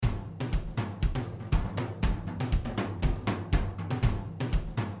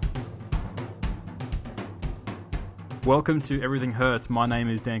Welcome to Everything Hurts. My name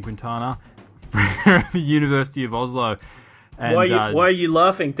is Dan Quintana from the University of Oslo. And, why are you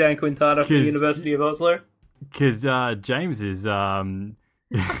laughing, Dan Quintana from the University of Oslo? Because James is... if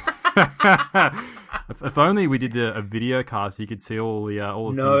only we did a video cast, you could see all the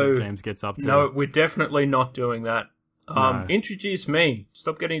things that James gets up to. No, we're definitely not doing that. No. Introduce me.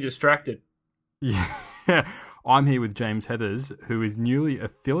 Stop getting distracted. Yeah. I'm here with James Heathers, who is newly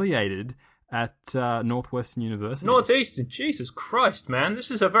affiliated at Northwestern University. Northeastern? Jesus Christ, man. This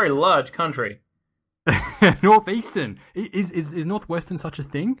is a very large country. Northeastern? Is Northwestern such a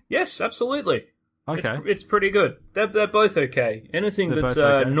thing? Yes, absolutely. Okay. It's pretty good. They're both okay. Anything that's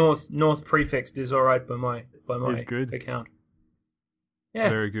okay. north prefixed is all right by my good. account. Yeah.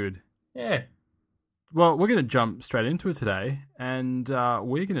 Very good. Yeah. Well, we're going to jump straight into it today, and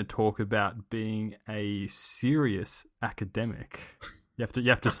we're going to talk about being a serious academic. You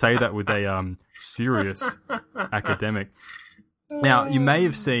have to say that with a serious academic. Now, you may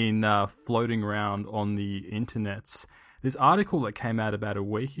have seen floating around on the internets this article that came out about a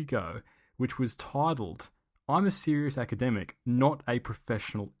week ago, which was titled, "I'm a serious academic, not a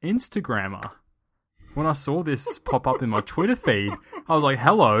professional Instagrammer." When I saw this pop up in my Twitter feed, I was like,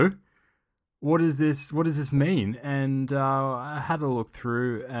 hello, what does this mean? And I had a look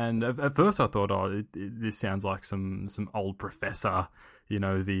through, and at first I thought, this sounds like some old professor,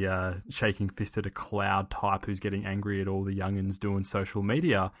 the shaking fist at a cloud type who's getting angry at all the youngins doing social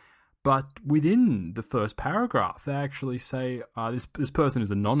media. But within the first paragraph, they actually say, this person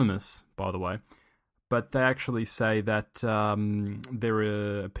is anonymous, by the way, but they actually say that they're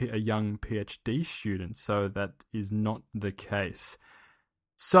a young PhD student, so that is not the case.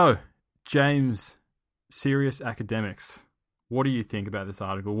 So, James, serious academics, what do you think about this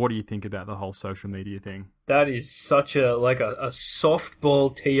article? What do you think about the whole social media thing? That is such a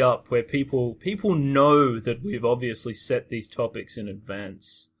softball tee up where people know that we've obviously set these topics in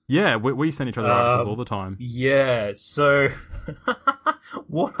advance. Yeah, we send each other articles all the time. Yeah, so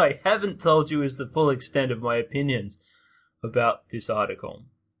what I haven't told you is the full extent of my opinions about this article.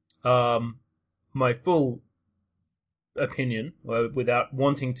 My full opinion, without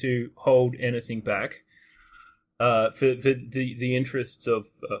wanting to hold anything back, for the interests of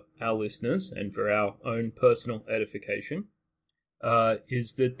our listeners and for our own personal edification,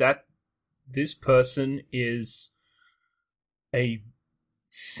 is that this person is a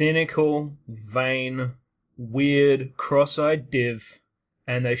cynical, vain, weird, cross-eyed div,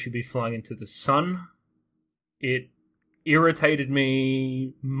 and they should be flung into the sun. It irritated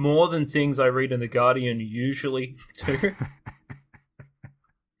me more than things I read in The Guardian usually do.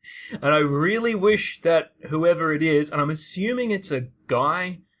 And I really wish that whoever it is, and I'm assuming it's a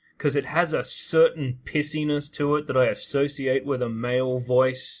guy, because it has a certain pissiness to it that I associate with a male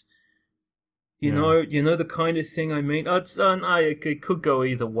voice. You know the kind of thing I mean. It could go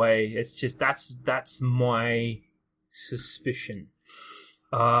either way. It's just that's my suspicion.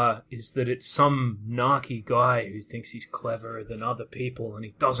 Is that it's some narky guy who thinks he's cleverer than other people, and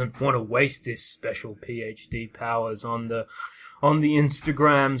he doesn't want to waste his special PhD powers on the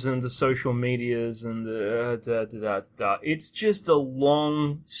Instagrams and the social medias and the It's just a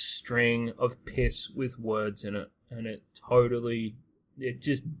long string of piss with words in it, and it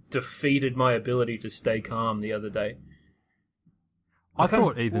just defeated my ability to stay calm the other day. What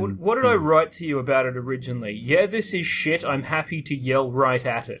did I write to you about it originally? Yeah, this is shit. I'm happy to yell right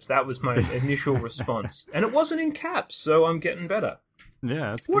at it. That was my initial response. And it wasn't in caps, so I'm getting better.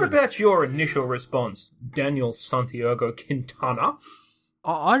 Yeah, that's What good. about your initial response, Daniel Santiago Quintana?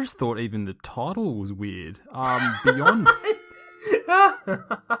 I just thought even the title was weird. Beyond...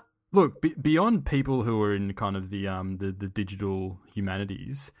 Look, beyond people who are in kind of the digital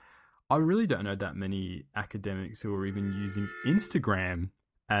humanities, I really don't know that many academics who are even using Instagram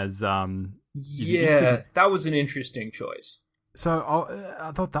as that was an interesting choice. So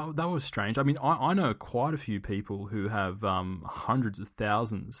I thought that was strange. I mean, I know quite a few people who have hundreds of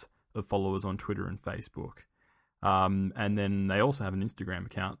thousands of followers on Twitter and Facebook, and then they also have an Instagram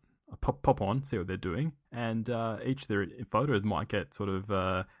account. Pop on, see what they're doing, and each of their photos might get sort of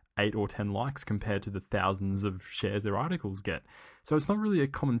 8 or 10 likes compared to the thousands of shares their articles get. So it's not really a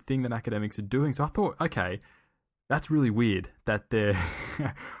common thing that academics are doing. So I thought, okay, that's really weird that they're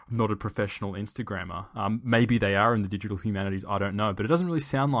not a professional Instagrammer. Maybe they are in the digital humanities, I don't know, but it doesn't really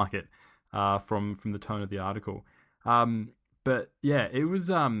sound like it from the tone of the article. But yeah, it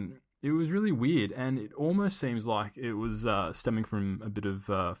was really weird, and it almost seems like it was stemming from a bit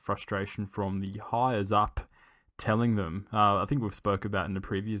of frustration from the hires up telling them. I think we've spoke about in a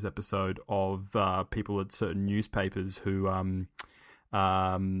previous episode of people at certain newspapers who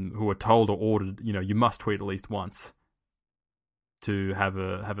were told or ordered, you must tweet at least once to have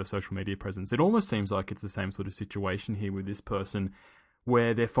a social media presence. It almost seems like it's the same sort of situation here with this person,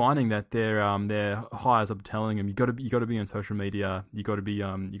 where they're finding that their hires up telling them you got to be on social media, you got to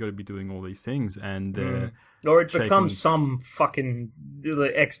be doing all these things, and or it becomes some fucking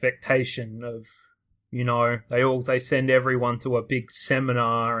expectation of, you know, they send everyone to a big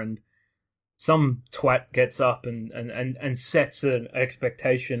seminar, and some twat gets up and sets an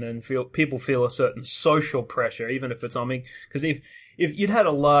expectation, and people feel a certain social pressure, even if it's on me. Because if you'd had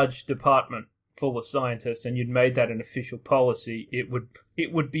a large department full of scientists and you'd made that an official policy, it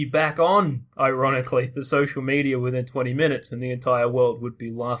would be back on, ironically, the social media within 20 minutes, and the entire world would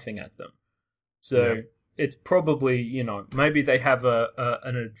be laughing at them. So it's probably, you know, maybe they have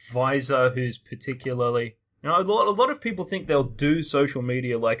an advisor who's particularly, you know, a lot of people think they'll do social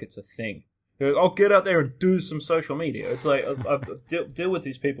media like it's a thing. I'll get out there and do some social media. It's like I deal with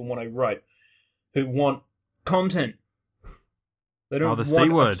these people when I write who want content. They don't the want C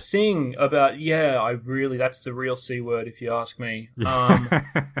word. a thing about, that's the real C word if you ask me.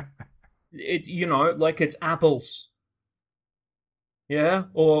 It, you know, like it's apples. Yeah?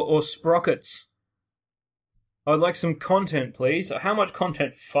 Or sprockets. I'd like some content, please. How much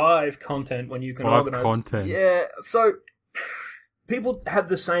content? 5 content when you can 5 organize. content. Yeah, so people have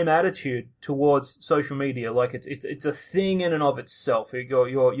the same attitude towards social media, like it's a thing in and of itself.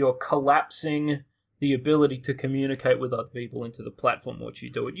 You're collapsing the ability to communicate with other people into the platform which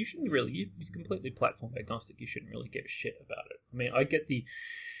you do it. You shouldn't really. You're completely platform agnostic. You shouldn't really give a shit about it. I mean, I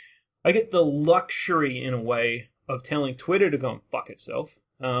get the luxury in a way of telling Twitter to go and fuck itself,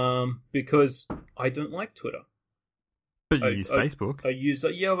 because I don't like Twitter. But you use Facebook.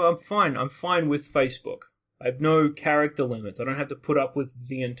 Well, I'm fine. I'm fine with Facebook. I have no character limits. I don't have to put up with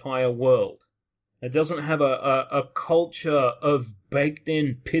the entire world. It doesn't have a culture of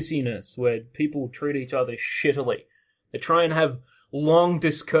baked-in pissiness where people treat each other shittily. They try and have long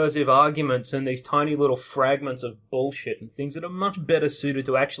discursive arguments and these tiny little fragments of bullshit and things that are much better suited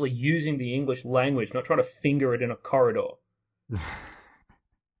to actually using the English language, not trying to finger it in a corridor.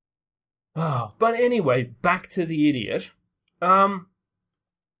 But anyway, back to the idiot.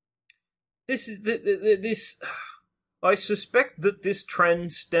 This I suspect that this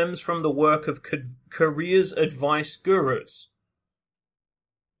trend stems from the work of careers advice gurus.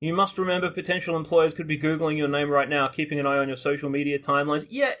 You must remember potential employers could be Googling your name right now, keeping an eye on your social media timelines.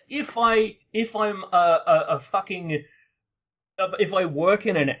 Yeah, if I'm if I work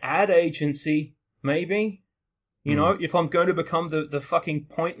in an ad agency, maybe. You know, if I'm going to become the fucking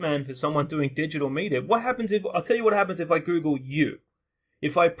point man for someone doing digital media, I'll tell you what happens if I Google you.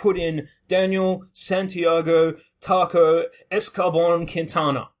 If I put in Daniel Santiago Taco Escarbon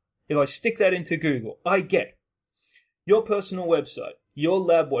Quintana, if I stick that into Google, I get your personal website, your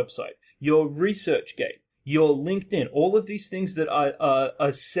lab website, your ResearchGate, your LinkedIn, all of these things that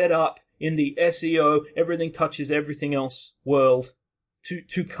are set up in the SEO, everything touches everything else world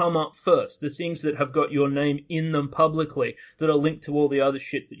to come up first. The things that have got your name in them publicly that are linked to all the other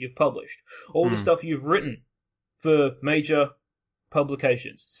shit that you've published. All the stuff you've written for major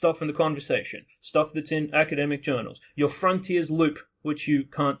publications, stuff in The Conversation, stuff that's in academic journals, your Frontiers loop, which you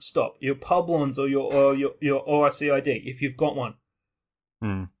can't stop, your Publons or your ORCID, if you've got one.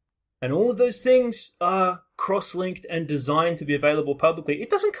 And all of those things are cross-linked and designed to be available publicly. It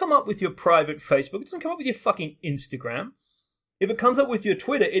doesn't come up with your private Facebook. It doesn't come up with your fucking Instagram. If it comes up with your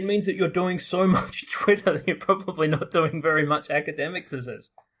Twitter, it means that you're doing so much Twitter that you're probably not doing very much academics as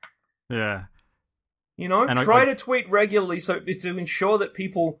is. Yeah. You know, try to tweet regularly to ensure that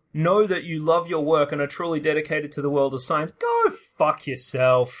people know that you love your work and are truly dedicated to the world of science. Go fuck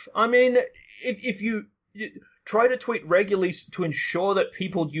yourself. I mean, if you try to tweet regularly to ensure that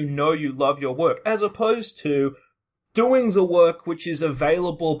people you love your work, as opposed to doing the work which is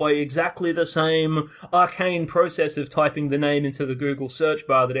available by exactly the same arcane process of typing the name into the Google search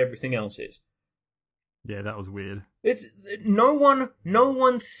bar that everything else is. Yeah, that was weird. It's no one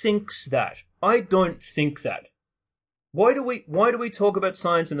thinks that. I don't think that. Why do we talk about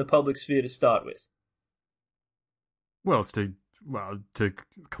science in the public sphere to start with? Well, it's to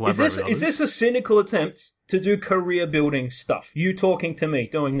collaborate with others. Is this a cynical attempt to do career building stuff? You talking to me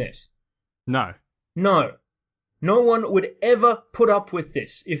doing this? No. No one would ever put up with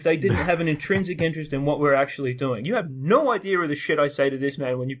this if they didn't have an intrinsic interest in what we're actually doing. You have no idea of the shit I say to this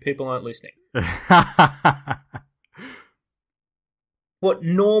man when you people aren't listening. What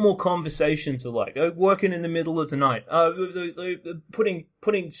normal conversations are like. Working in the middle of the night.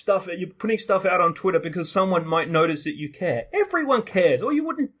 Putting stuff out on Twitter because someone might notice that you care. Everyone cares, or you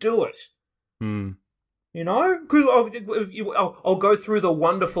wouldn't do it. You know? Because I'll go through the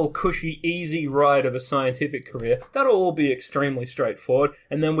wonderful, cushy, easy ride of a scientific career. That'll all be extremely straightforward,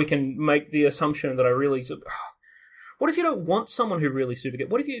 and then we can make the assumption that I really... What if you don't want someone who really super gets...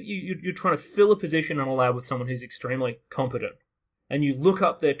 What if you're trying to fill a position in a lab with someone who's extremely competent, and you look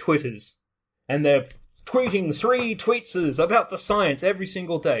up their Twitters, and they're tweeting 3 tweets about the science every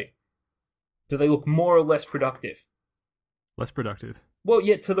single day? Do they look more or less productive? Less productive. Well,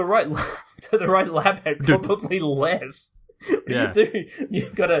 yeah, to the right lab head, probably less. What do you do?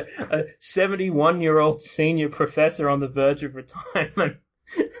 You've got a 71-year-old senior professor on the verge of retirement.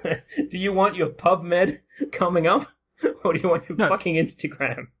 Do you want your PubMed coming up, or do you want your fucking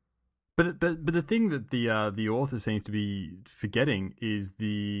Instagram? But the thing that the author seems to be forgetting is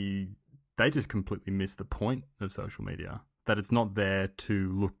they just completely miss the point of social media. That it's not there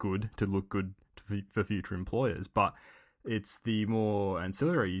to look good for future employers, but it's the more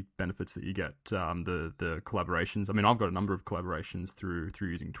ancillary benefits that you get, the collaborations. I mean, I've got a number of collaborations through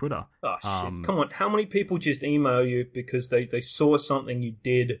using Twitter. Oh, shit. Come on. How many people just email you because they saw something you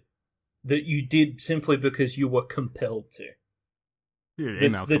did that you did simply because you were compelled to? Yeah,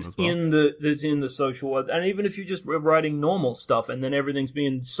 that's as well. That's in the social world. And even if you're just writing normal stuff and then everything's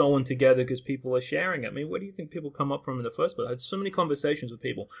being sewn together because people are sharing it. I mean, where do you think people come up from in the first place? I had so many conversations with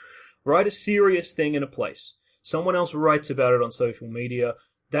people. Write a serious thing in a place. Someone else writes about it on social media.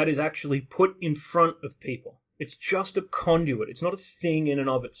 That is actually put in front of people. It's just a conduit. It's not a thing in and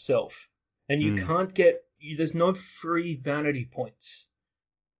of itself. And you can't get... There's no free vanity points.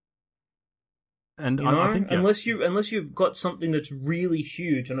 And I think unless you've got something that's really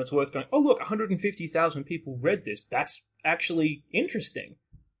huge and it's worth going, oh look, 150,000 people read this. That's actually interesting.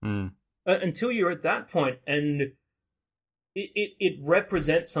 Until you're at that point, and it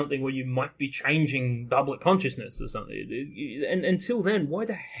represents something where you might be changing public consciousness or something. And until then, why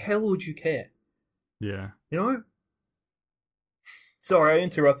the hell would you care? Yeah. You know? Sorry, I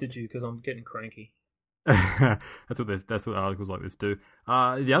interrupted you because I'm getting cranky. That's what articles like this do.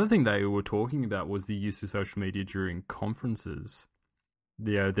 The other thing they were talking about was the use of social media during conferences.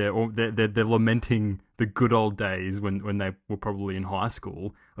 They're lamenting the good old days when they were probably in high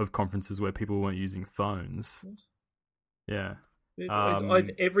school of conferences where people weren't using phones. Yeah.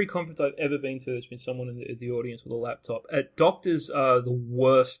 Every conference I've ever been to, there's been someone in the audience with a laptop. Doctors are the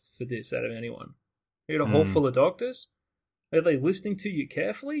worst for this out of anyone. You get a hall full of doctors. Are they listening to you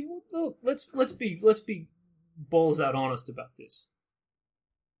carefully? Well, let's be balls out honest about this.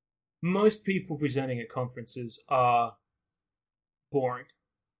 Most people presenting at conferences are boring.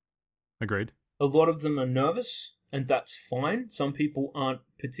 Agreed. A lot of them are nervous, and that's fine. Some people aren't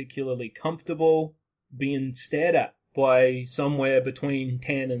particularly comfortable being stared at by somewhere between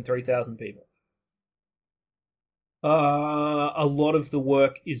 10 and 3,000 people. A lot of the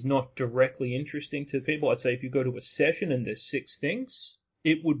work is not directly interesting to people. I'd say if you go to a session and there's 6 things,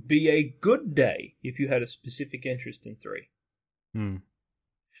 it would be a good day if you had a specific interest in 3.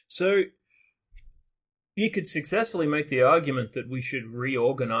 So you could successfully make the argument that we should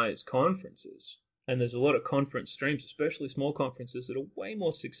reorganize conferences. And there's a lot of conference streams, especially small conferences, that are way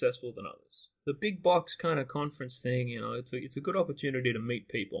more successful than others. The big box kind of conference thing, it's a good opportunity to meet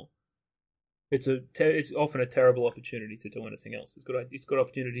people. It's often a terrible opportunity to do anything else. It's a good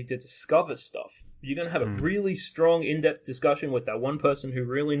opportunity to discover stuff. You're going to have a really strong, in-depth discussion with that one person who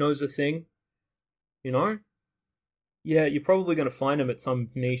really knows a thing. Yeah, you're probably going to find them at some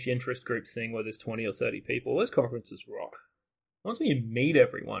niche interest group thing where there's 20 or 30 people. Those conferences rock. Once when you meet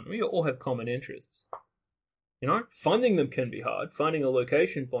everyone, we all have common interests. Finding them can be hard. Finding a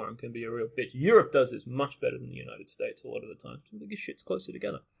location for them can be a real bitch. Europe does this much better than the United States a lot of the time. I think this shit's closer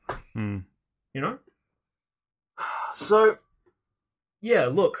together. So, yeah,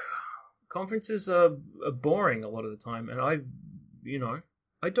 look, conferences are boring a lot of the time, and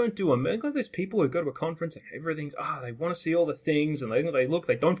I don't do them. I've got these people who go to a conference and everything's, they want to see all the things, and they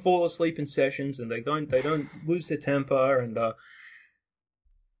don't fall asleep in sessions, and they don't lose their temper, and,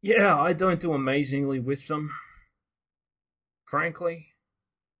 I don't do amazingly with them, frankly,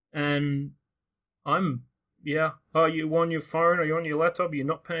 and are you on your phone? Are you on your laptop? Are you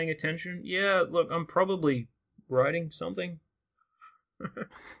not paying attention? Yeah, look, I'm probably writing something.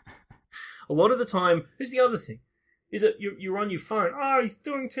 A lot of the time, here's the other thing, is that you're on your phone. He's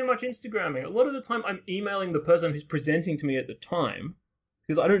doing too much Instagramming. A lot of the time, I'm emailing the person who's presenting to me at the time,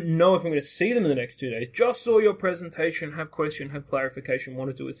 because I don't know if I'm going to see them in the next 2 days. Just saw your presentation, have question, have clarification, want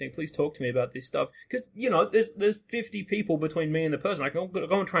to do a thing. Please talk to me about this stuff. Because, there's 50 people between me and the person. I can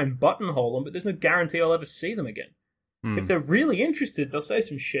go and try and buttonhole them, but there's no guarantee I'll ever see them again. If they're really interested, they'll say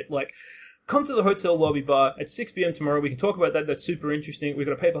some shit like, come to the hotel lobby bar at 6 p.m. tomorrow. We can talk about that. That's super interesting. We've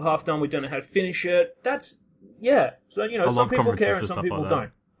got a paper half done. We don't know how to finish it. That's, yeah. So, you know, some people care and some people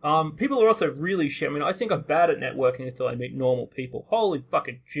don't. People are also really shit. I mean, I think I'm bad at networking until I meet normal people. Holy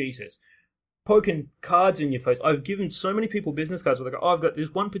fucking Jesus. Poking cards in your face. I've given so many people business cards where they go, I've got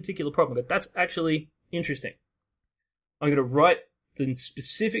this one particular problem. I go, that's actually interesting. I'm going to write the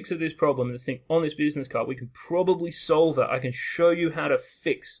specifics of this problem and think on this business card. We can probably solve it. I can show you how to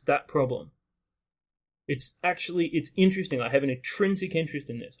fix that problem. It's interesting. I have an intrinsic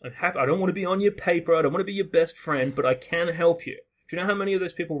interest in this. I'm happy. I don't want to be on your paper. I don't want to be your best friend, but I can help you. Do you know how many of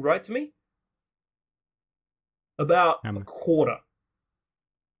those people write to me? About a quarter.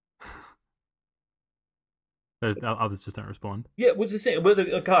 Others just don't respond. Yeah, what's the thing? With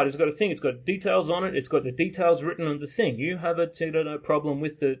a card, it's got a thing, it's got details on it, it's got the details written on the thing. You have a problem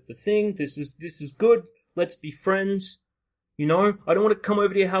with the thing, this is good, let's be friends. You know, I don't want to come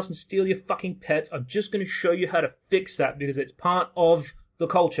over to your house and steal your fucking pets. I'm just going to show you how to fix that because it's part of the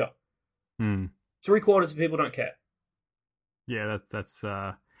culture. 3/4 of people don't care. Yeah, that's.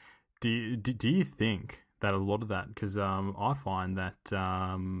 Do you think that a lot of that? Because I find that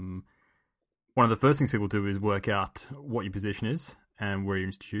one of the first things people do is work out what your position is and where your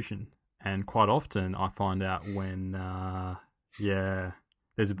institution. And quite often, I find out when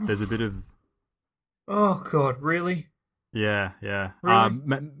there's a bit of. Oh God, really? Yeah.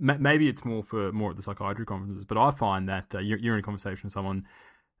 Really? Maybe it's more at the psychiatry conferences, but I find that you're in a conversation with someone.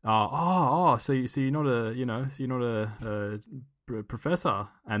 So you're not a professor,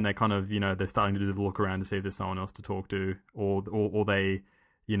 and they kind of, they're starting to do the look around to see if there's someone else to talk to, or they,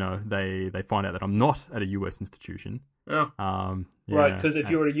 they find out that I'm not at a US institution. Oh. Right, because if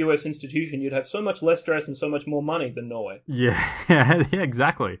you were at a US institution, you'd have so much less stress and so much more money than Norway. Yeah,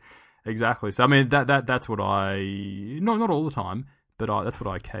 exactly. So I mean that's what I not all the time, but that's what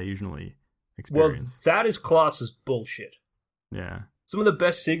I occasionally experience. Well, that is classed as bullshit. Yeah. Some of the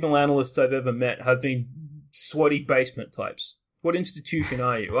best signal analysts I've ever met have been sweaty basement types. What institution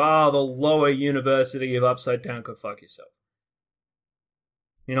are you? The lower university of upside down. Go fuck yourself.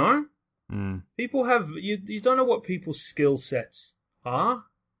 You know? People have you don't know what people's skill sets are.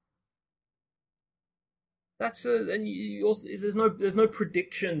 And you also, there's no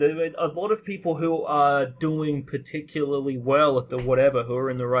prediction. There are a lot of people who are doing particularly well at the whatever who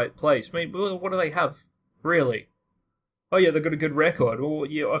are in the right place. I mean, what do they have really? Oh yeah, they've got a good record. Well,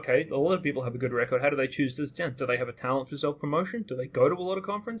 yeah, okay. A lot of people have a good record. How do they choose this? Do they have a talent for self-promotion? Do they go to a lot of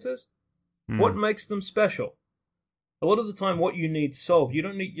conferences? What makes them special? A lot of the time, what you need solved,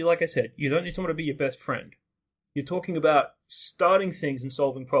 like I said, you don't need someone to be your best friend. You're talking about starting things and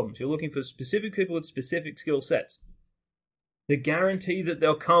solving problems. You're looking for specific people with specific skill sets. The guarantee that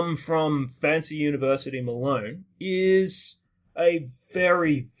they'll come from fancy university Malone is a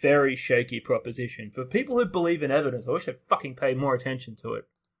very, very shaky proposition. For people who believe in evidence, I wish I'd fucking paid more attention to it.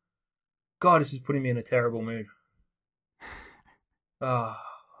 God, this is putting me in a terrible mood. I'd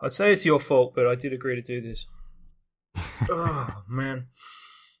say it's your fault, but I did agree to do this. Oh, man.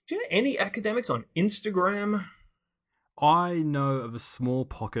 Do you know any academics on Instagram? I know of a small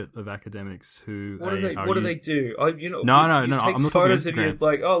pocket of academics who. What do they do? No. Take I'm not photos talking of you,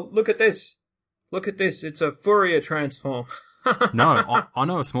 like, oh, look at this. It's a Fourier transform. No, I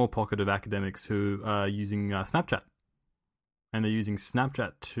know a small pocket of academics who are using Snapchat, and they're using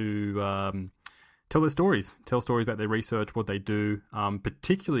Snapchat to tell their stories, about their research, what they do.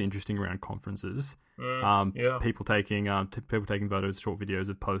 Particularly interesting around conferences. People taking photos, short videos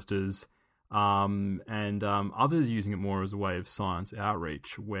of posters. And others using it more as a way of science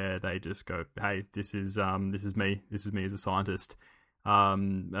outreach, where they just go, "Hey, this is me as a scientist,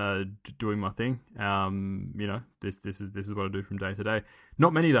 doing my thing. This is what I do from day to day."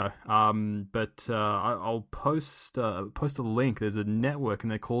 Not many though. But I'll post a link. There's a network,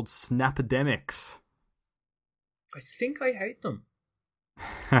 and they're called Snapademics. I think I hate them.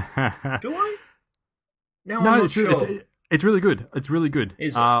 Do I? No, I'm no, not sure. It's really good. It's really good.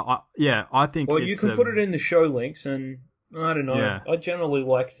 Is it? I think. Well, you can put it in the show links, and I don't know. Yeah. I generally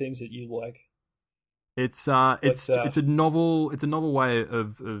like things that you like. It's a novel way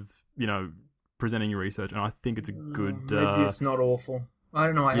of presenting your research, and I think it's a good. Maybe it's not awful. I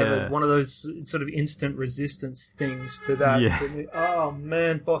don't know. I have one of those sort of instant resistance things to that. Yeah. Oh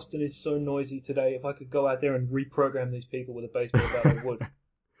man, Boston is so noisy today. If I could go out there and reprogram these people with a baseball bat, I would.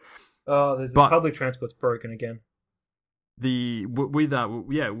 The public transport's broken again.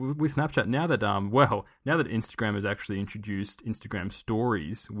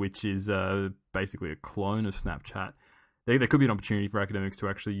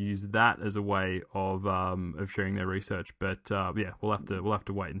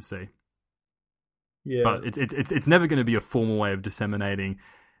 Yeah. But it's never going to be a formal way of disseminating.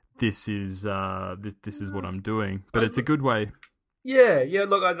 This is this is what I'm doing, but it's a good way. Yeah, yeah.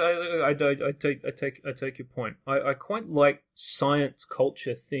 Look, I take your point. I quite like science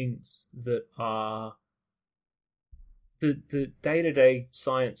culture things that are the day to day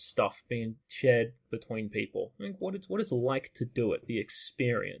science stuff being shared between people. I mean, what it's like to do it, the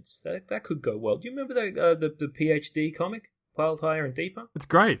experience that could go well. Do you remember the PhD comic, Piled Higher and Deeper? It's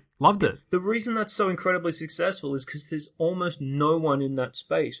great. Loved it. The reason that's so incredibly successful is because there's almost no one in that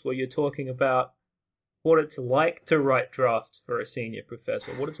space where you're talking about what it's like to write drafts for a senior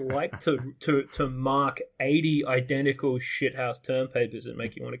professor, what it's like to mark 80 identical shithouse term papers that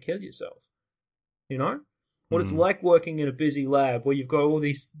make you want to kill yourself. You know? What it's like working in a busy lab where you've got all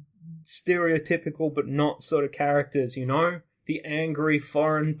these stereotypical but not sort of characters, you know? The angry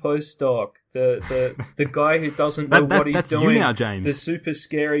foreign postdoc, the guy who doesn't know what he's doing. That's you now, James. The super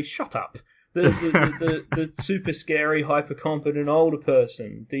scary, shut up. The super scary, hyper competent older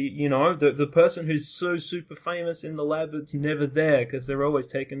person. The person who's so super famous in the lab that's never there because they're always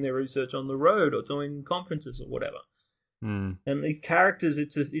taking their research on the road or doing conferences or whatever. And these characters,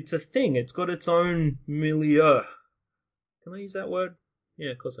 it's a thing. It's got its own milieu. Can I use that word? Yeah,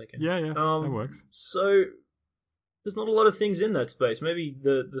 of course I can. Yeah, that works. So there's not a lot of things in that space. Maybe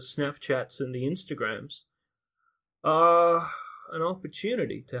the Snapchats and the Instagrams are an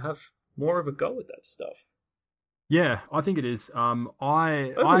opportunity to have more of a go at that stuff. Yeah, I think it is. I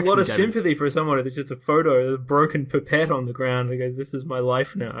have a lot of sympathy for someone that's just a photo of a broken pipette on the ground and goes, "This is my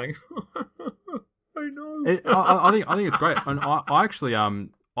life now." I know. I think it's great, and I actually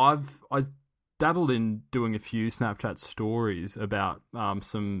I dabbled in doing a few Snapchat stories about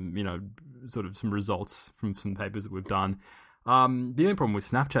some sort of some results from some papers that we've done. The only problem with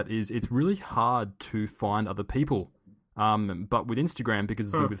Snapchat is it's really hard to find other people. But with Instagram,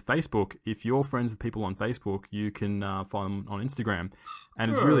 because it's with Facebook, if you're friends with people on Facebook, you can find them on Instagram,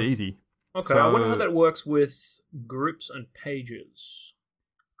 and it's really easy. Okay, so, I wonder how that works with groups and pages.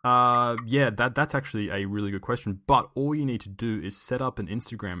 Yeah, that's actually a really good question. But all you need to do is set up an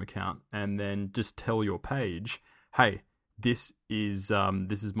Instagram account and then just tell your page, "Hey, this is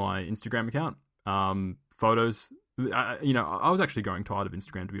my Instagram account. Photos." I was actually growing tired of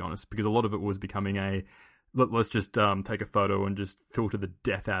Instagram, to be honest, because a lot of it was becoming let's just take a photo and just filter the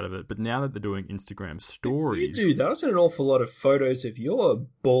death out of it. But now that they're doing Instagram stories... You do that. I've seen an awful lot of photos of your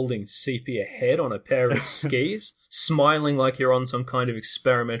balding sepia head on a pair of skis, smiling like you're on some kind of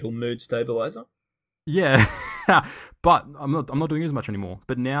experimental mood stabilizer. Yeah, but I'm not doing it as much anymore.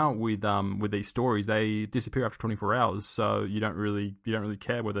 But now with these stories, they disappear after 24 hours, so you don't really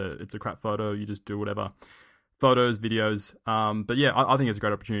care whether it's a crap photo. You just do whatever. Photos, videos, but yeah, I think it's a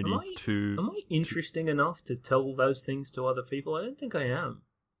great opportunity Am I interesting enough to tell those things to other people? I don't think I am.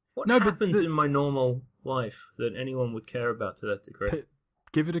 What happens in my normal life that anyone would care about to that degree?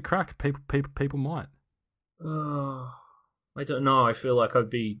 Give it a crack. People might. I don't know. I feel like I'd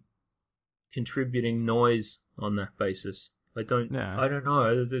be contributing noise on that basis. I don't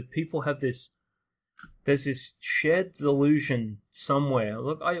know. People have this. There's this shared delusion somewhere.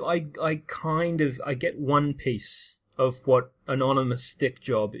 Look, I get one piece of what Anonymous Stick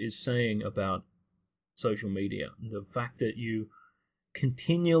Job is saying about social media. The fact that you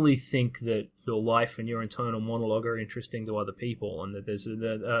continually think that your life and your internal monologue are interesting to other people, and that there's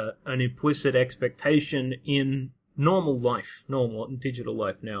an implicit expectation in normal life, normal digital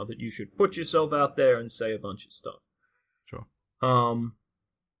life now, that you should put yourself out there and say a bunch of stuff. Sure.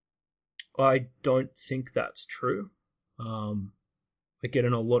 I don't think that's true. I get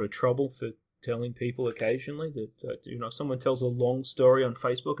in a lot of trouble for telling people occasionally that someone tells a long story on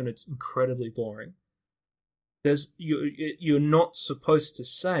Facebook and it's incredibly boring. You're not supposed to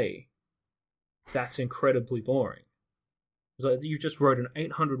say that's incredibly boring. Like, you just wrote an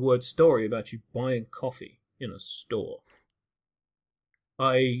 800-word story about you buying coffee in a store.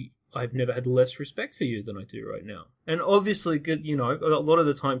 I've never had less respect for you than I do right now. And obviously, a lot of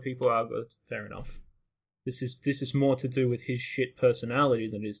the time people are good. Fair enough. This is more to do with his shit personality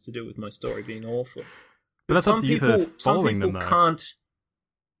than it is to do with my story being awful. But that's up to you for following them, though. Some people can't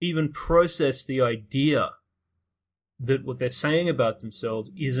even process the idea that what they're saying about themselves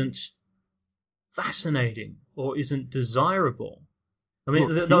isn't fascinating or isn't desirable. I mean,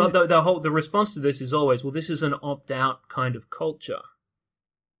 the response to this is always, well, this is an opt-out kind of culture.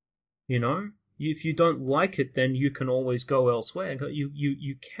 If you don't like it, then you can always go elsewhere.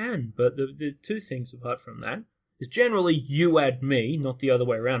 You can, but the two things apart from that is generally you add me, not the other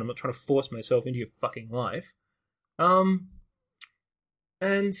way around. I'm not trying to force myself into your fucking life. And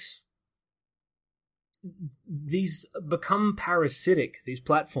these become parasitic. These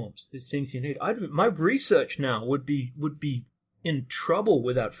platforms, these things you need. My research now would be in trouble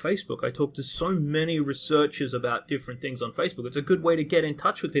without Facebook. I talk to so many researchers about different things on Facebook. It's a good way to get in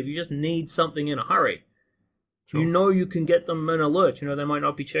touch with people. You just need something in a hurry. Sure. You know you can get them an alert. You know they might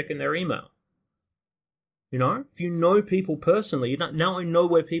not be checking their email. You know, if you know people personally, now I know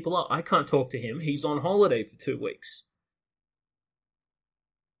where people are. I can't talk to him. He's on holiday for 2 weeks.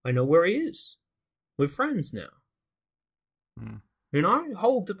 I know where he is. We're friends now. You know,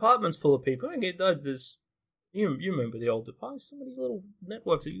 whole departments full of people. I get there's, you remember the old departments? So many little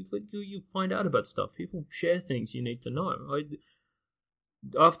networks that you find out about stuff. People share things you need to know.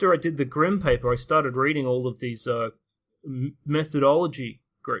 After I did the Grimm paper, I started reading all of these methodology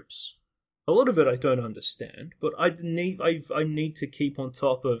groups. A lot of it I don't understand, but I need to keep on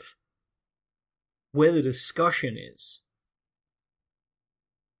top of where the discussion is.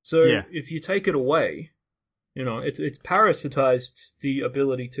 So if you take it away, you know, it's parasitized the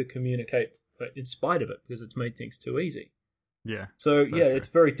ability to communicate in spite of it because it's made things too easy. Yeah. So it's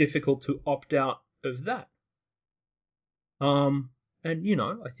very difficult to opt out of that. And you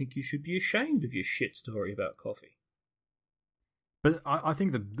know, I think you should be ashamed of your shit story about coffee. But I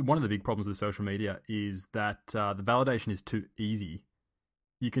think one of the big problems with social media is that the validation is too easy.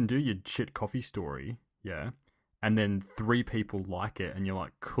 You can do your shit coffee story, and then 3 people like it, and you're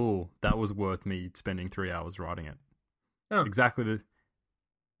like, cool, that was worth me spending 3 hours writing it. Oh. Exactly the...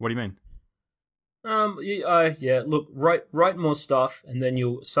 What do you mean? Look, write more stuff, and then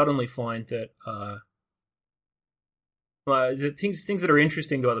you'll suddenly find that the things that are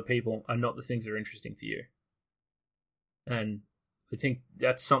interesting to other people are not the things that are interesting to you. And I think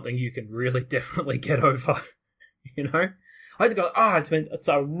that's something you can really definitely get over, you know? I had to go, I spent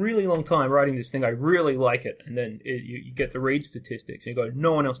a really long time writing this thing, I really like it, and then you get the read statistics, and you go,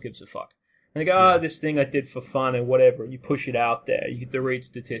 no one else gives a fuck. And you go, this thing I did for fun and whatever, and you push it out there, you get the read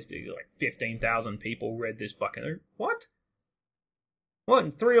statistics, like 15,000 people read this fucking... What? What,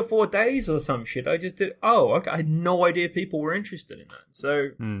 in 3 or 4 days or some shit? I just did... Oh, okay, I had no idea people were interested in that. So,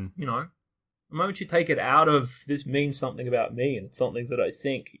 you know... The moment you take it out of this means something about me and it's something that I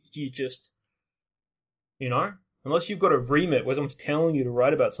think, you just, you know, unless you've got a remit where someone's telling you to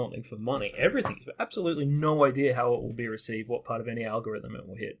write about something for money, everything, you have absolutely no idea how it will be received, what part of any algorithm it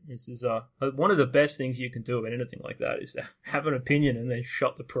will hit. This is one of the best things you can do about anything like that is to have an opinion and then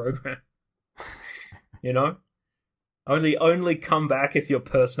shut the program. You know? Only come back if you're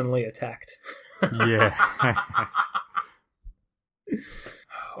personally attacked. Yeah.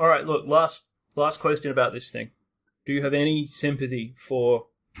 All right, look, Last question about this thing. Do you have any sympathy for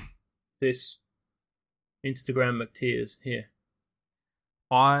this Instagram McTears here?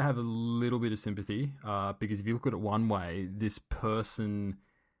 I have a little bit of sympathy because if you look at it one way, this person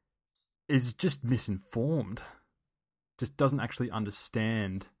is just misinformed. Just doesn't actually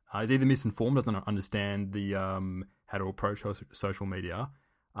understand. Is either misinformed, doesn't understand the how to approach social media,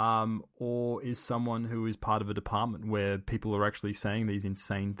 or is someone who is part of a department where people are actually saying these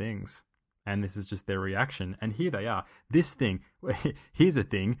insane things. And this is just their reaction. And here they are. This thing, here's the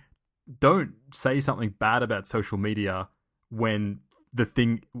thing. Don't say something bad about social media when the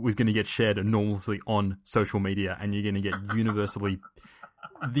thing was going to get shared enormously on social media and you're going to get universally...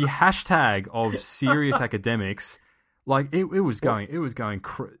 The hashtag of serious academics, like, it was going...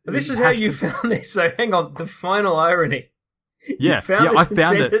 This is how you found this. So hang on, the final irony. Yeah, you found this I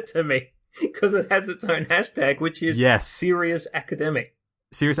found and sent it to me because it has its own hashtag, which is serious academic.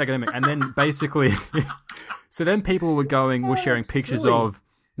 Serious academic. And then basically, so then people were sharing pictures of,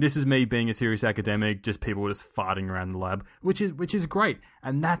 this is me being a serious academic, just people just farting around the lab, which is great.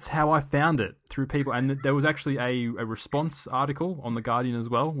 And that's how I found it, through people. And there was actually a response article on The Guardian as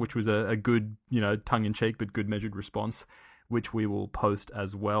well, which was a good, you know, tongue-in-cheek, but good measured response, which we will post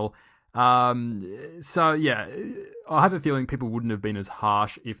as well. So yeah, I have a feeling people wouldn't have been as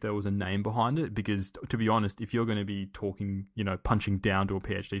harsh if there was a name behind it, because to be honest, if you're going to be talking, you know, punching down to a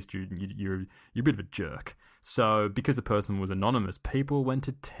PhD student, you're a bit of a jerk. So because the person was anonymous, people went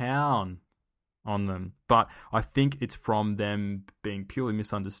to town on them. But I think it's from them being purely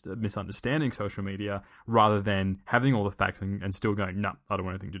misunderstanding social media rather than having all the facts and still going, no, I don't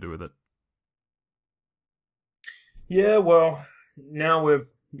want anything to do with it. Yeah, well, now I'm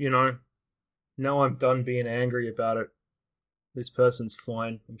done being angry about it. This person's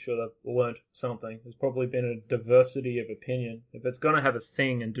fine. I'm sure they've learned something. There's probably been a diversity of opinion. If it's going to have a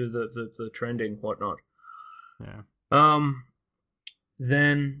thing and do the trending, whatnot. Yeah.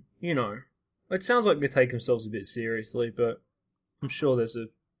 Then, you know, it sounds like they take themselves a bit seriously, but I'm sure there's a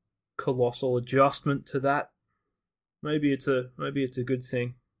colossal adjustment to that. Maybe it's a good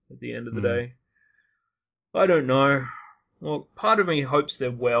thing at the end of the day. I don't know. Well, part of me hopes they're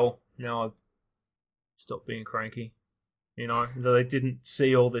well. Now I've stopped being cranky. That they didn't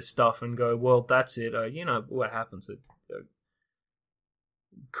see all this stuff and go, well, that's it. What happens.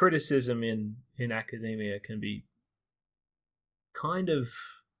 Criticism in academia can be kind of...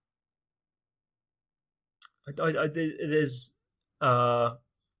 there's...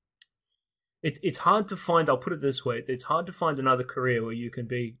 It's hard to find, I'll put it this way, it's hard to find another career where you can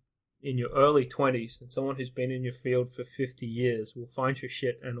be in your early 20s and someone who's been in your field for 50 years will find your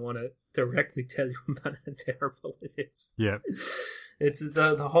shit and want to directly tell you about how terrible it is. Yeah. It's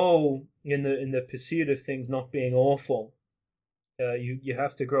the whole, in the pursuit of things not being awful, you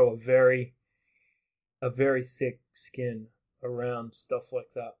have to grow a very thick skin around stuff like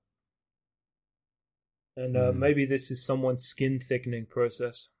that. And maybe this is someone's skin thickening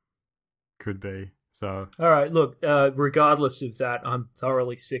process. Could be. So, all right, look, regardless of that, I'm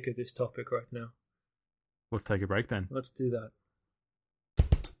thoroughly sick of this topic right now. Let's take a break then. Let's do that.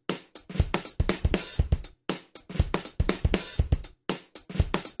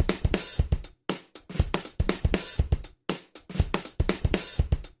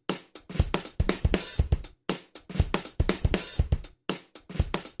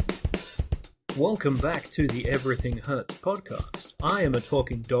 Welcome back to the Everything Hurts podcast. I am a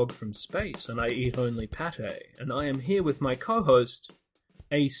talking dog from space, and I eat only pate, and I am here with my co-host,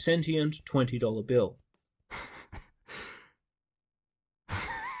 a sentient $20 bill.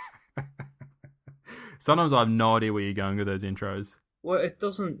 Sometimes I have no idea where you're going with those intros. Well, it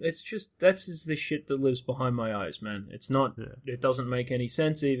doesn't, it's just, that's just the shit that lives behind my eyes, man. It's not, It doesn't make any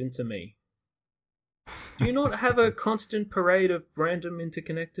sense even to me. Do you not have a constant parade of random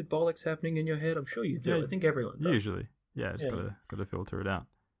interconnected bollocks happening in your head? I'm sure you do. Yeah, I think everyone does. Usually. Yeah, just gotta filter it out.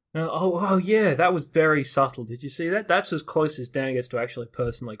 Yeah, that was very subtle. Did you see that? That's as close as Dan gets to actually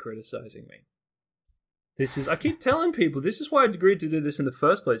personally criticizing me. I keep telling people, this is why I agreed to do this in the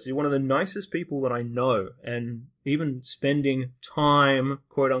first place. You're one of the nicest people that I know, and even spending time,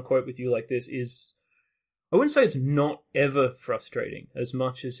 quote unquote, with you like this is, I wouldn't say it's not ever frustrating as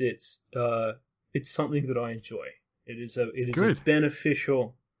much as it's something that I enjoy. It is a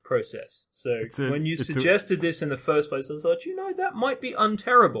beneficial process. So when you suggested this in the first place, I thought, that might be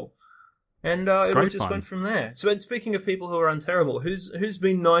unterrible. And it just went from there. So speaking of people who are unterrible, who's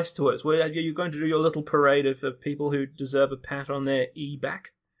been nice to us? Are you going to do your little parade of people who deserve a pat on their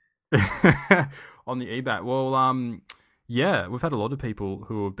e-back? On the e-back? Well, yeah, we've had a lot of people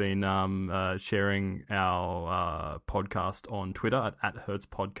who have been sharing our podcast on Twitter at Hertz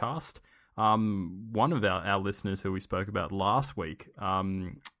Podcast. One of our listeners who we spoke about last week,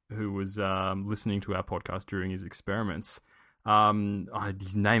 who was listening to our podcast during his experiments,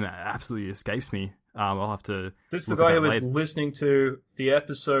 his name absolutely escapes me. I'll have to. Is this the guy who was listening to the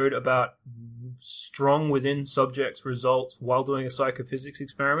episode about strong within subjects results while doing a psychophysics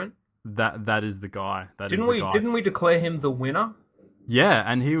experiment? That is the guy. Didn't we declare him the winner? Yeah,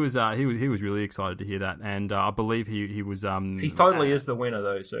 and he was really excited to hear that, and I believe he was. He totally is the winner,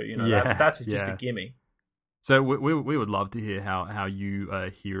 though. So that's just a gimme. So we would love to hear how you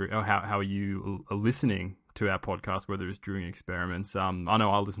hear or how you are listening to our podcast, whether it's during experiments. I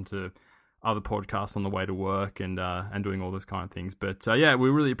know I listen to other podcasts on the way to work and doing all those kind of things. But we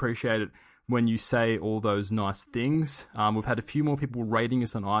really appreciate it when you say all those nice things. We've had a few more people rating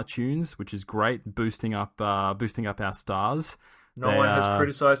us on iTunes, which is great, boosting up our stars. No one has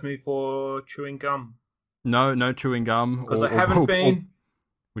criticized me for chewing gum. No chewing gum. Because I haven't been.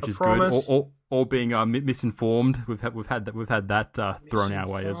 Which is good. Or being misinformed. We've had that thrown our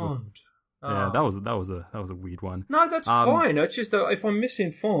way as well. Yeah, that was a weird one. No, that's fine. It's just if I'm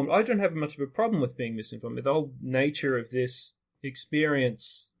misinformed, I don't have much of a problem with being misinformed. The whole nature of this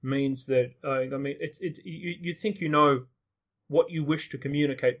experience means that you think you know what you wish to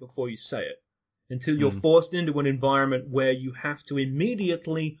communicate before you say it, until you're forced into an environment where you have to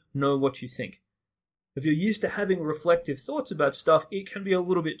immediately know what you think. If you're used to having reflective thoughts about stuff, it can be a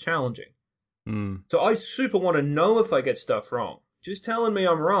little bit challenging. So I super want to know if I get stuff wrong. Just telling me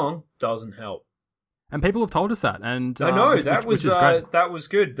I'm wrong doesn't help. And people have told us that, and I know that was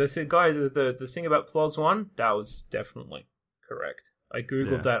good. The thing about PLOS One, that was definitely correct. I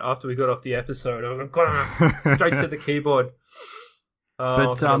googled that after we got off the episode. I got straight to the keyboard.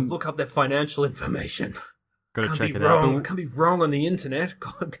 But look up their financial information. Got to check it out. It can't be wrong on the internet.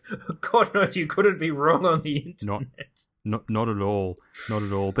 God knows you couldn't be wrong on the internet. Not at all. Not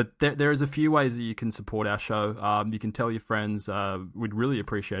at all. But there is a few ways that you can support our show. You can tell your friends. We'd really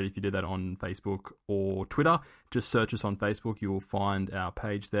appreciate it if you did that on Facebook or Twitter. Just search us on Facebook. You will find our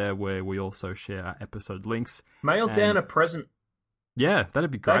page there where we also share our episode links. Mail Dan a present. Yeah,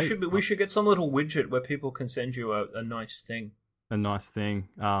 that'd be That great. should be. We should get some little widget where people can send you a nice thing. A nice thing.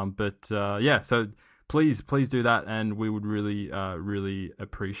 But yeah, so please do that, and we would really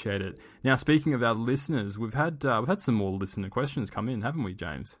appreciate it. Now, speaking of our listeners, we've had some more listener questions come in, haven't we,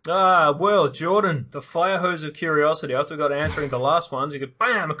 James? Well, Jordan, the fire hose of curiosity. After we got answering the last ones, you could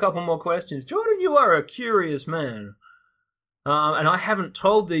bam a couple more questions. Jordan, you are a curious man. And I haven't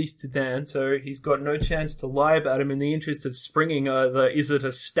told these to Dan, so he's got no chance to lie about him in the interest of springing is it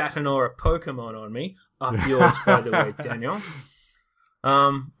a statin or a Pokemon on me? Up yours, by the way, Daniel.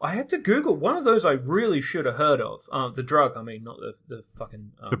 I had to Google one of those I really should have heard of. The drug, I mean, not the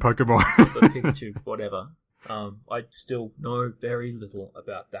fucking... the Pokemon. the Pikachu, whatever. I still know very little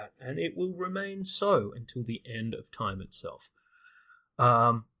about that, and it will remain so until the end of time itself.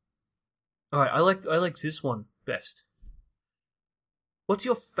 Alright, I like this one best. What's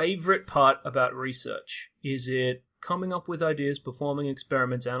your favorite part about research? Is it coming up with ideas, performing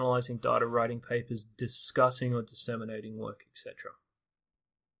experiments, analyzing data, writing papers, discussing or disseminating work, etc.?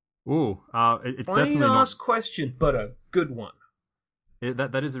 Ooh, it's definitely not. Ask question, but a good one.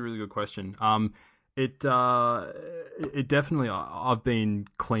 That is a really good question. It definitely. I've been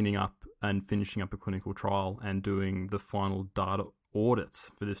cleaning up and finishing up a clinical trial and doing the final data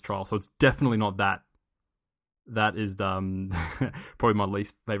audits for this trial. So it's definitely not that. That is probably my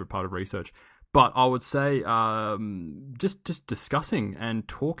least favorite part of research. But I would say just discussing and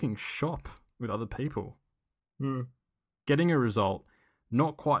talking shop with other people, getting a result,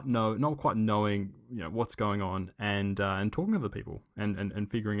 not quite knowing what's going on, and talking to other people and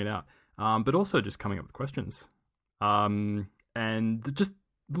figuring it out. But also just coming up with questions, and just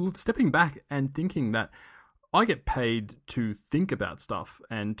stepping back and thinking that I get paid to think about stuff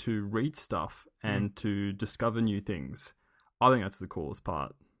and to read stuff and to discover new things. I think that's the coolest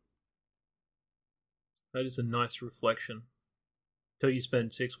part. That is a nice reflection. Till you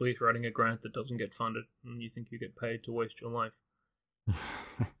spend 6 weeks writing a grant that doesn't get funded, and you think you get paid to waste your life. Do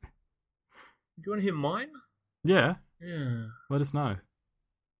you want to hear mine? Yeah. Yeah. Let us know.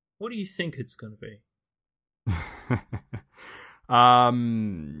 What do you think it's going to be?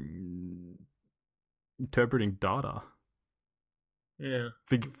 Interpreting data. Yeah.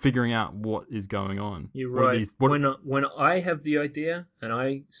 Figuring out what is going on. You're right. When I have the idea and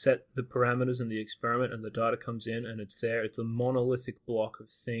I set the parameters in the experiment and the data comes in and it's there, it's a monolithic block of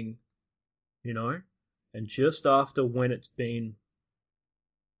thing, And just after when it's been,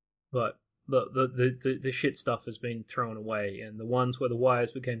 but the shit stuff has been thrown away, and the ones where the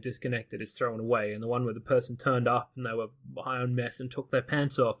wires became disconnected is thrown away, and the one where the person turned up and they were high on meth and took their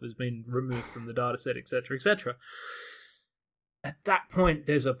pants off has been removed from the data set, etc., etc. At that point,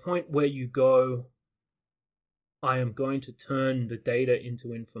 there's a point where you go, I am going to turn the data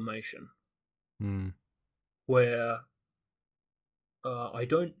into information. Where I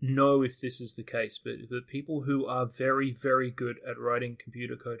don't know if this is the case, but the people who are very, very good at writing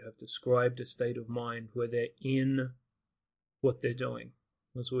computer code have described a state of mind where they're in what they're doing.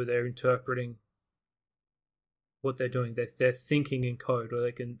 That's where they're interpreting what they're doing. They're thinking in code, or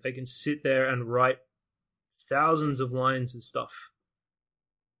they can sit there and write thousands of lines of stuff,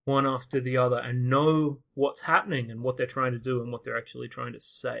 one after the other, and know what's happening and what they're trying to do and what they're actually trying to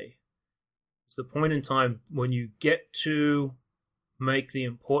say. It's the point in time when you get to make the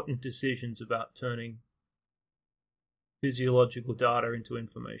important decisions about turning physiological data into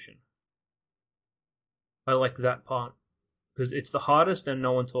information. I like that part because it's the hardest and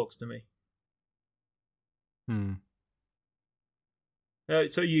no one talks to me.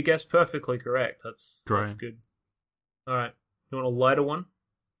 So you guessed perfectly correct. That's good. All right. You want a lighter one?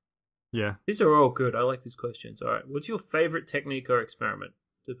 Yeah. These are all good. I like these questions. All right. What's your favorite technique or experiment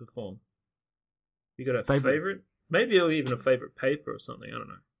to perform? You got a favorite? Maybe even a favorite paper or something. I don't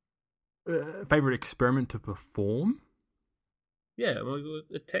know. Favorite experiment to perform? Yeah, well,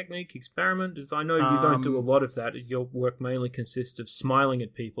 a technique experiment is. I know you don't do a lot of that. Your work mainly consists of smiling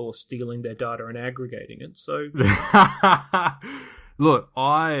at people or stealing their data and aggregating it. So, look,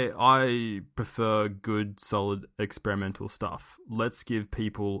 I prefer good, solid experimental stuff. Let's give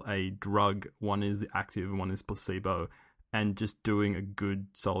people a drug. One is the active, and one is placebo, and just doing a good,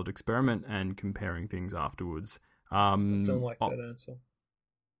 solid experiment and comparing things afterwards. I don't like that answer.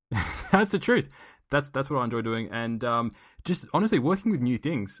 That's the truth. That's what I enjoy doing, and just honestly working with new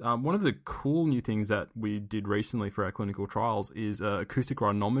things. One of the cool new things that we did recently for our clinical trials is acoustic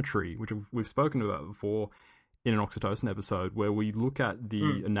rhinometry, which we've spoken about before in an oxytocin episode, where we look at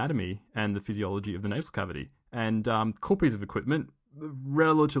the anatomy and the physiology of the nasal cavity. And cool piece of equipment,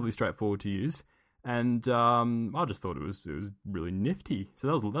 relatively straightforward to use, and I just thought it was really nifty. So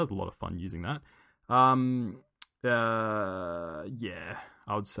that was a lot of fun using that. Yeah,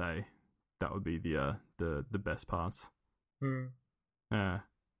 I would say that would be the best parts. Hmm. Yeah.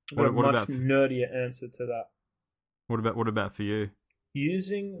 I've got a What much about nerdier answer to that. what about for you?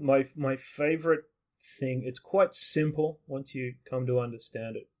 Using my favorite thing. It's quite simple once you come to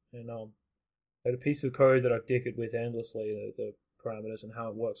understand it. And I had a piece of code that I've dickered with endlessly, the parameters and how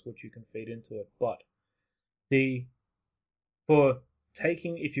it works, what you can feed into it. But the for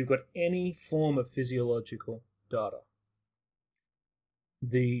taking, if you've got any form of physiological data,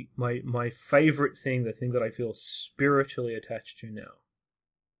 my favorite thing, the thing that I feel spiritually attached to now,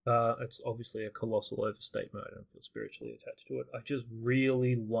 it's obviously a colossal overstatement. I don't feel spiritually attached to it. I just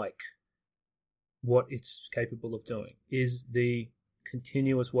really like what it's capable of doing, is the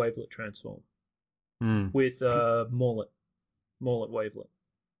continuous wavelet transform Mm. with Morlet wavelet,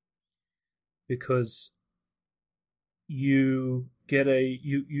 because you get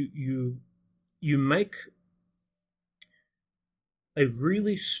you make a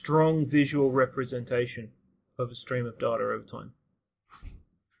really strong visual representation of a stream of data over time.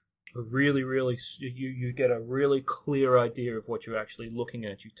 You get a really clear idea of what you're actually looking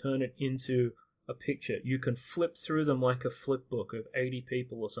at. You turn it into a picture. You can flip through them like a flip book of 80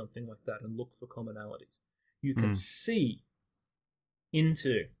 people or something like that and look for commonalities. You can see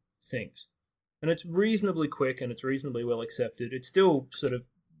into things. And it's reasonably quick and it's reasonably well accepted. It's still sort of,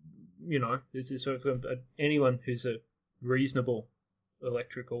 this is sort of anyone who's a reasonable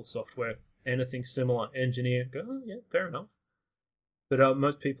electrical software, anything similar engineer, go, oh, yeah, fair enough. But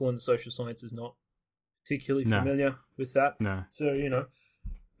most people in the social sciences not particularly familiar with that. No. So,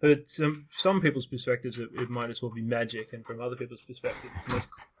 but some people's perspectives, it might as well be magic, and from other people's perspectives, it's the most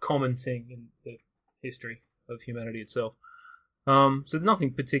common thing in the history of humanity itself. So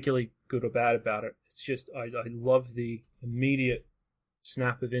nothing particularly good or bad about it. It's just I love the immediate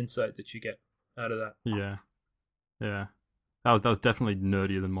snap of insight that you get out of that. Yeah. Yeah. That was definitely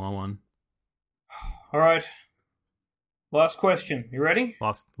nerdier than my one. All right. Last question. You ready?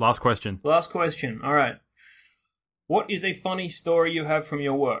 Last question. Last question. All right. What is a funny story you have from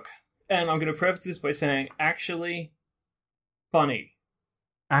your work? And I'm going to preface this by saying, actually funny.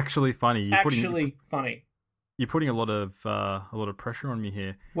 Actually funny. Funny. You're putting a lot of pressure on me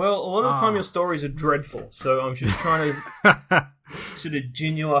here. Well, a lot of the time your stories are dreadful, so I'm just trying to sort of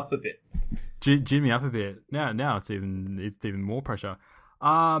gin you up a bit. Gin me up a bit. Now it's even more pressure.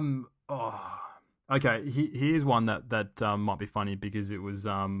 Okay, here's one that might be funny because it was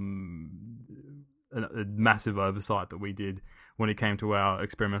a massive oversight that we did when it came to our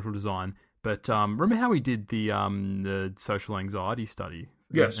experimental design. But remember how we did the social anxiety study?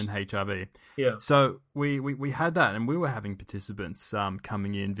 Yes. And HRV. Yeah. So we had that, and we were having participants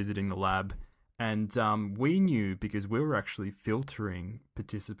coming in, visiting the lab, and we knew because we were actually filtering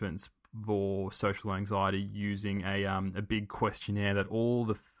participants for social anxiety using a big questionnaire that all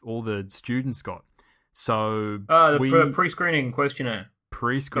the students got. So the pre-screening questionnaire.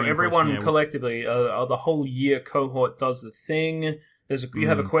 Pre-screening so everyone questionnaire. Collectively, the whole year cohort does the thing. You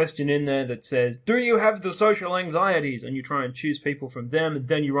have a question in there that says, do you have the social anxieties? And you try and choose people from them, and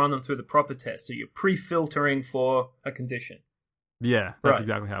then you run them through the proper test. So you're pre-filtering for a condition. Yeah, that's right.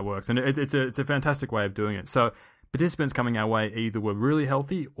 Exactly how it works. And it's a fantastic way of doing it. So participants coming our way either were really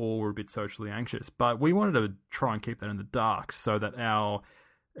healthy or were a bit socially anxious. But we wanted to try and keep that in the dark so that our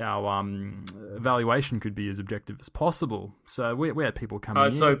evaluation could be as objective as possible. So we had people coming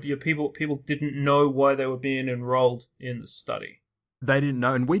in. So people didn't know why they were being enrolled in the study. They didn't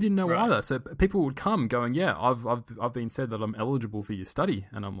know, and we didn't know right. either. So people would come going, yeah, I've been said that I'm eligible for your study,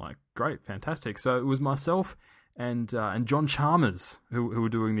 and I'm like, great, fantastic. So it was myself and John Chalmers who were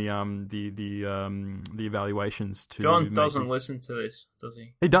doing the evaluations. John doesn't listen to this, does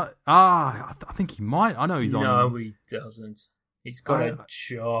he? He does. I think he might. I know he's on. No, he doesn't. He's got a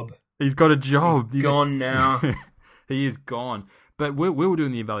job. He's got a job. He's gone now. He is gone. But we were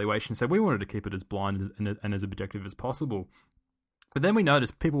doing the evaluation, so we wanted to keep it as blind and as objective as possible. But then we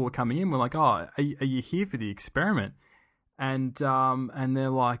noticed people were coming in. We're like, "Oh, are you here for the experiment?" And they're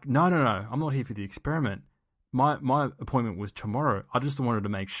like, "No, I'm not here for the experiment. My appointment was tomorrow. I just wanted to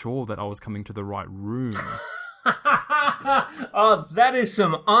make sure that I was coming to the right room." Oh, that is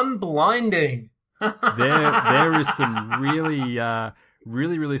some unblinding. There is some really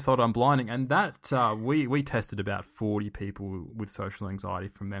solid unblinding, and that we tested about 40 people with social anxiety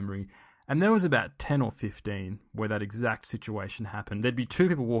from memory. And there was about 10 or 15 where that exact situation happened. There'd be two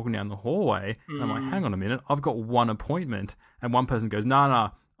people walking down the hallway, and I'm like, hang on a minute, I've got one appointment. And one person goes,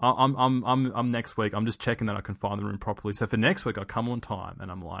 no, I'm next week. I'm just checking that I can find the room properly. So for next week, I'll come on time.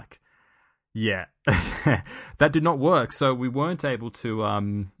 And I'm like, Yeah, that did not work. So we weren't able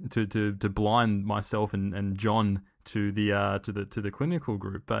to blind myself and John to the clinical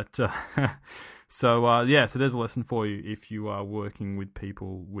group. But yeah, so there's a lesson for you if you are working with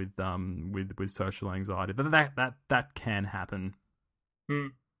people with social anxiety. That can happen. Hmm.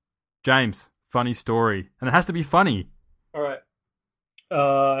 James, funny story, and it has to be funny. All right.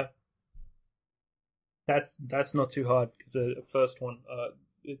 That's not too hard because the first one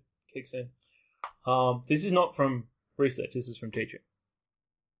it kicks in. This is not from research. This is from teaching.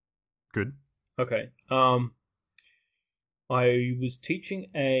 Good. Okay. I was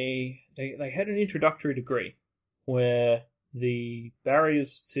teaching they had an introductory degree where the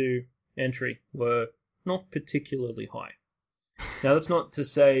barriers to entry were not particularly high. Now, that's not to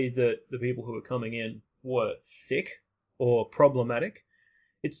say that the people who were coming in were thick or problematic.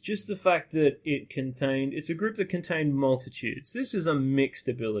 It's just the fact that it's a group that contained multitudes. This is a mixed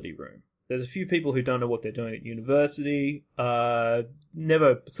ability room. There's a few people who don't know what they're doing at university,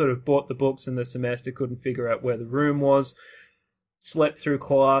 never sort of bought the books in the semester, couldn't figure out where the room was, slept through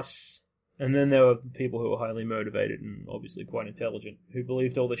class, and then there were people who were highly motivated and obviously quite intelligent, who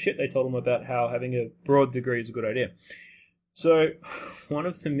believed all the shit they told them about how having a broad degree is a good idea. So, one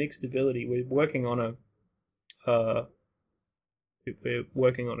of the mixed ability, we're working on a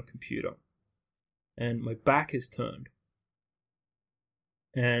computer, and my back is turned,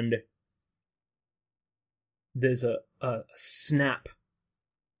 and there's a snap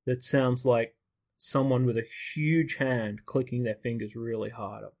that sounds like someone with a huge hand clicking their fingers really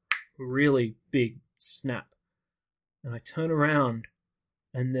hard, a really big snap. And I turn around,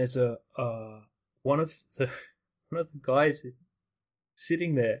 and there's one of the guys is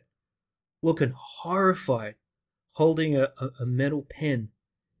sitting there, looking horrified, holding a metal pen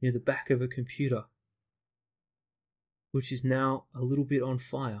near the back of a computer, which is now a little bit on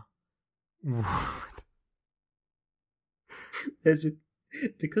fire. What?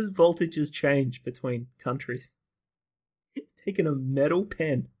 Because voltages change between countries, taken a metal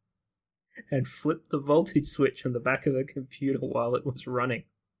pen and flipped the voltage switch on the back of a computer while it was running.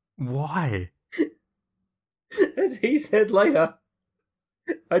 Why? As he said later,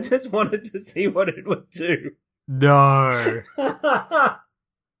 I just wanted to see what it would do. No.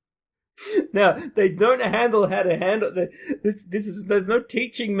 Now, they don't handle how to handle there's no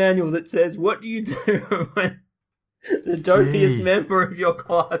teaching manual that says what do you do when the dopiest member of your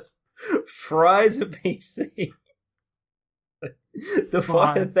class fries a PC. The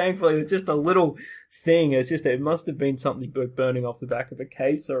fire, thankfully, was just a little thing. It must have been something burning off the back of a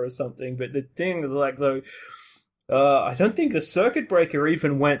case or something. But the thing was like, though, I don't think the circuit breaker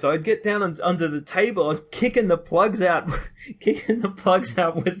even went. So I'd get down under the table. I was kicking the plugs out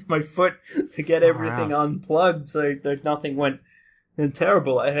with my foot to get everything unplugged, so that nothing went. And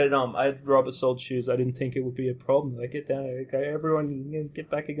terrible. I had rubber-soled shoes. I didn't think it would be a problem. I get down. Okay, everyone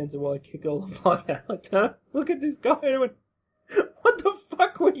get back against the wall. I kick all the plug out. I turn, look at this guy. And I went, "What the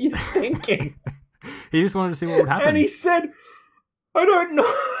fuck were you thinking?" He just wanted to see what would happen. And he said, "I don't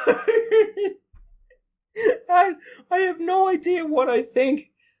know. I have no idea what I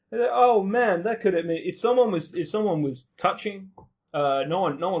think." Oh man, that could have been if someone was touching.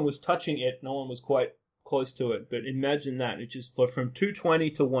 No one was touching it. No one was quite close to it. But imagine that it's just from 220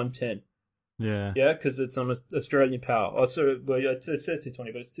 to 110. Yeah. Yeah, because it's on Australian power. Oh, sorry, well, it says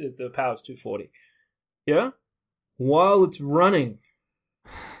 220, but the power is 240. Yeah, while it's running.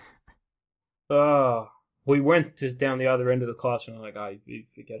 We went just down the other end of the classroom. I'm like, you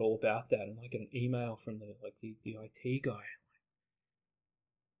forget all about that. And I get an email from the IT guy.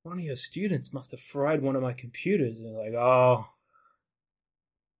 One of your students must have fried one of my computers. And they're like, oh,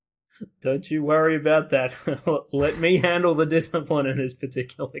 don't you worry about that. Let me handle the discipline in this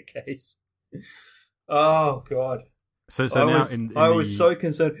particular case. Oh, God. So I was so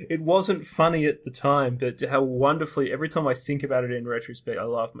concerned. It wasn't funny at the time, but how wonderfully, every time I think about it in retrospect, I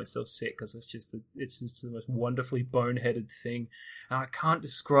laugh myself sick because it's just the most wonderfully boneheaded thing. And I can't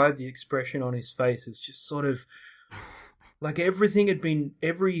describe the expression on his face. It's just sort of like every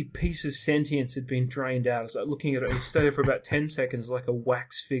piece of sentience had been drained out. I was like looking at it and stayed for about 10 seconds like a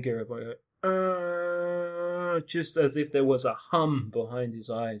wax figure of like, just as if there was a hum behind his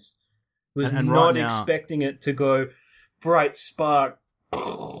eyes. Was and not right now, expecting it to go bright spark. I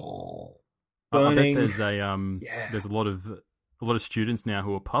bet there's there's a lot of students now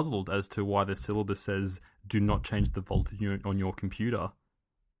who are puzzled as to why their syllabus says do not change the voltage on your computer.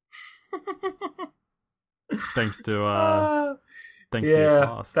 Thanks to your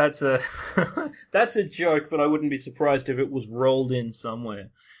class. That's a joke, but I wouldn't be surprised if it was rolled in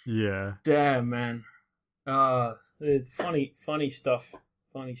somewhere. Yeah. Damn, man. Funny stuff.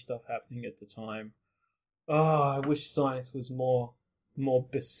 Funny stuff happening at the time. Oh, I wish science was more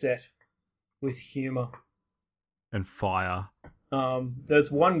beset with humor. And fire.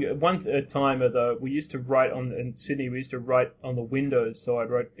 There's one time we used to write in Sydney. We used to write on the windows, so I'd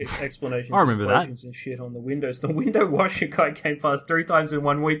write explanations. I remember that. And shit on the windows. The window washer guy came past 3 times in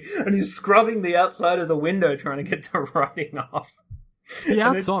 1 week, and he's scrubbing the outside of the window trying to get the writing off. The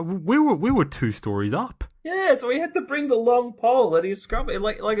outside, we were 2 stories up. Yeah, so we had to bring the long pole that he's scrubbing,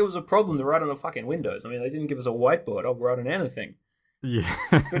 like it was a problem to write on the fucking windows. I mean, they didn't give us a whiteboard. I'll write on anything. Yeah.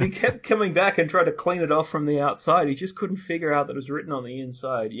 But he kept coming back and tried to clean it off from the outside. He just couldn't figure out that it was written on the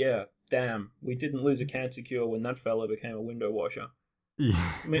inside. Yeah, damn. We didn't lose a cancer cure when that fella became a window washer.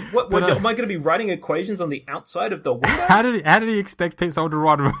 Yeah. I mean, am I going to be writing equations on the outside of the window? How did he expect someone to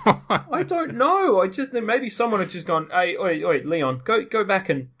write them? I don't know. Maybe someone had just gone, "Hey, oi, Leon, go back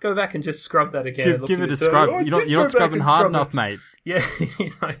and just scrub that again." Give it a scrub. You're not scrubbing hard enough, mate. Yeah,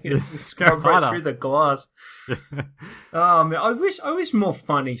 you just scrub right through the glass. Man, I wish more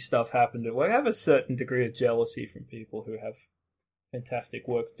funny stuff happened. I have a certain degree of jealousy from people who have fantastic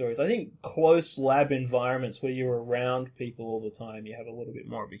work stories. I think close lab environments where you're around people all the time, you have a little bit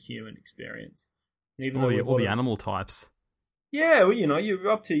more of a human experience. And even all the animal types. Yeah, well, you're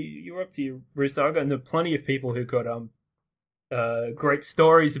up to your rooster. I've got plenty of people who got great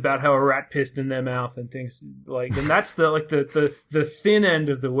stories about how a rat pissed in their mouth and things like, and that's the thin end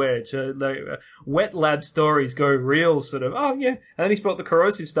of the wedge. Wet lab stories go real sort of, oh yeah, and then he spilled the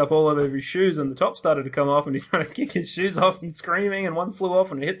corrosive stuff all over his shoes and the top started to come off and he's trying to kick his shoes off and screaming and one flew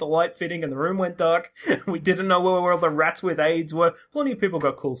off and it hit the light fitting and the room went dark and we didn't know where all the rats with AIDS were. Plenty of people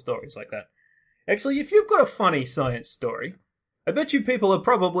got cool stories like that. Actually, if you've got a funny science story, I bet you people have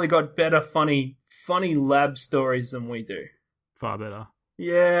probably got better funny lab stories than we do. Far better.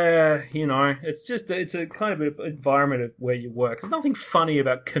 Yeah, it's a kind of environment where you work. There's nothing funny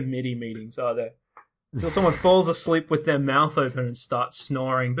about committee meetings, are there? Until someone falls asleep with their mouth open and starts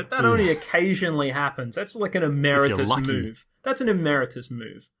snoring, but that only occasionally happens. That's like an emeritus move. That's an emeritus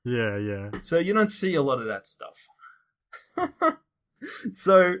move. Yeah. So you don't see a lot of that stuff.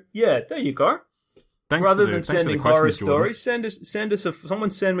 So yeah, there you go. Rather than sending horror stories,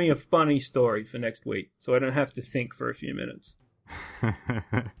 someone send me a funny story for next week, so I don't have to think for a few minutes.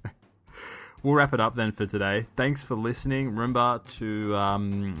 We'll wrap it up then for today. Thanks for listening. Remember to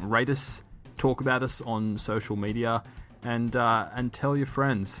rate us, talk about us on social media, and tell your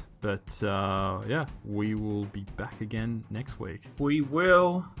friends. But we will be back again next week. We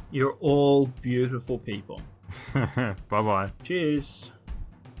will. You're all beautiful people. Bye-bye. Cheers.